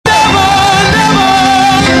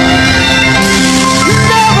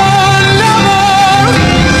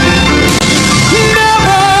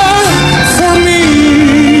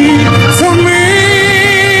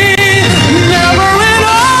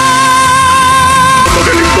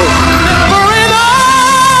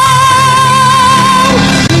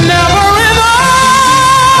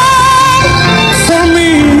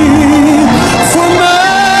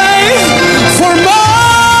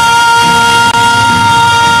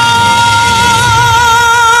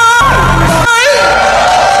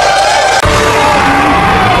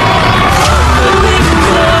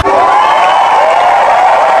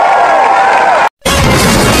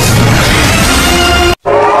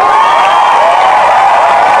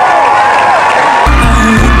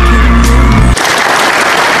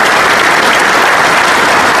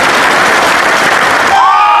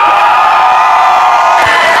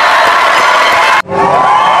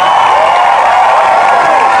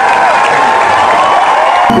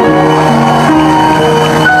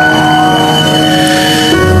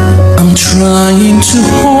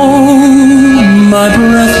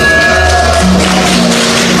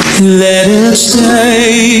cannot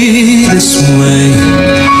stay this way.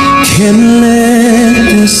 Can't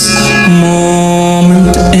let this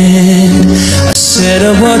moment end. I said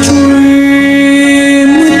I would dream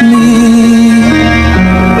with me,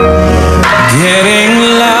 getting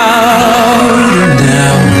louder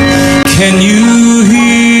now. Can you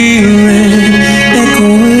hear it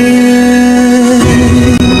echoing?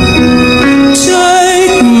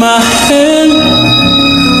 Take my hand,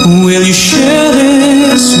 will you share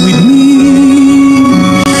this with me?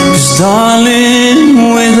 'Cause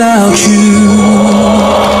darling, without you,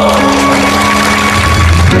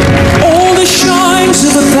 all the shines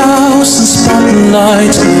of 1,000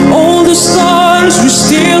 spotlights, all the stars we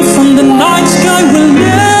steal from the night sky will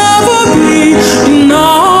never be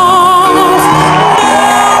enough,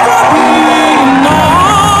 never be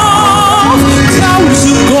enough. Towers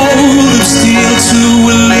of gold of steel too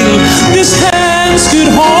little, these hands could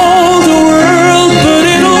hold the world, but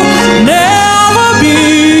it'll never be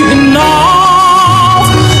enough,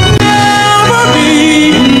 never be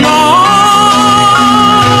enough.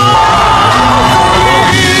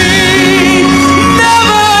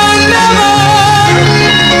 Never, never, never,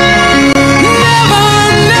 never,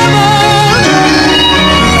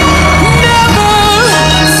 never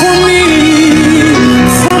for me,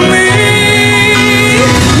 for me,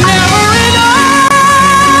 never enough,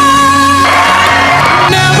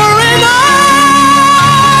 never enough,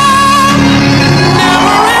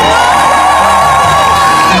 never enough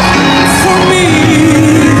for me,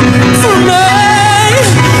 for me,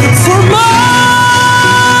 for mine.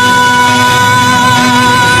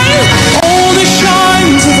 All the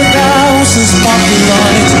shines of 1,000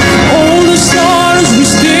 spotlights, all the stars we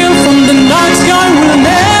steal from the night sky will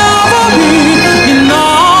never be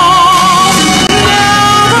enough,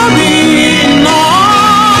 never be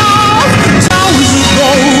enough. Towers of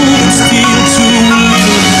gold and steel too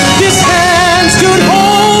little, these hands could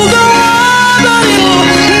hold the world, but it'll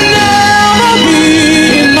never be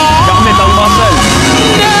enough,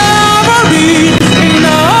 never be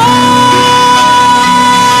enough.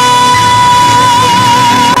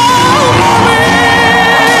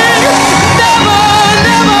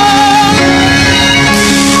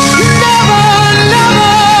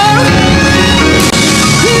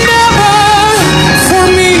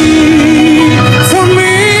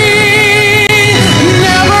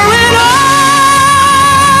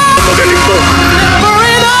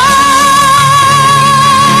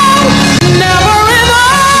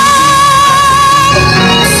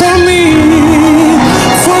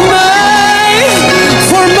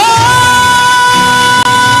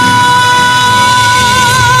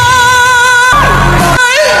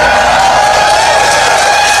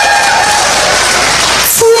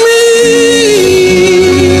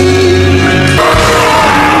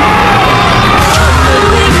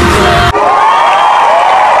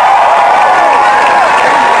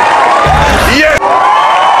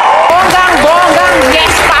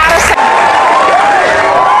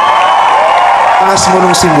 Angas mo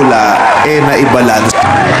nung simula, naibalance.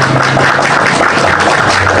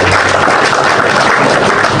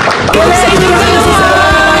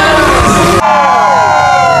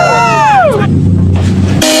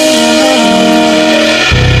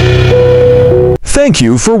 Thank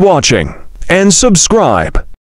you for watching and subscribe.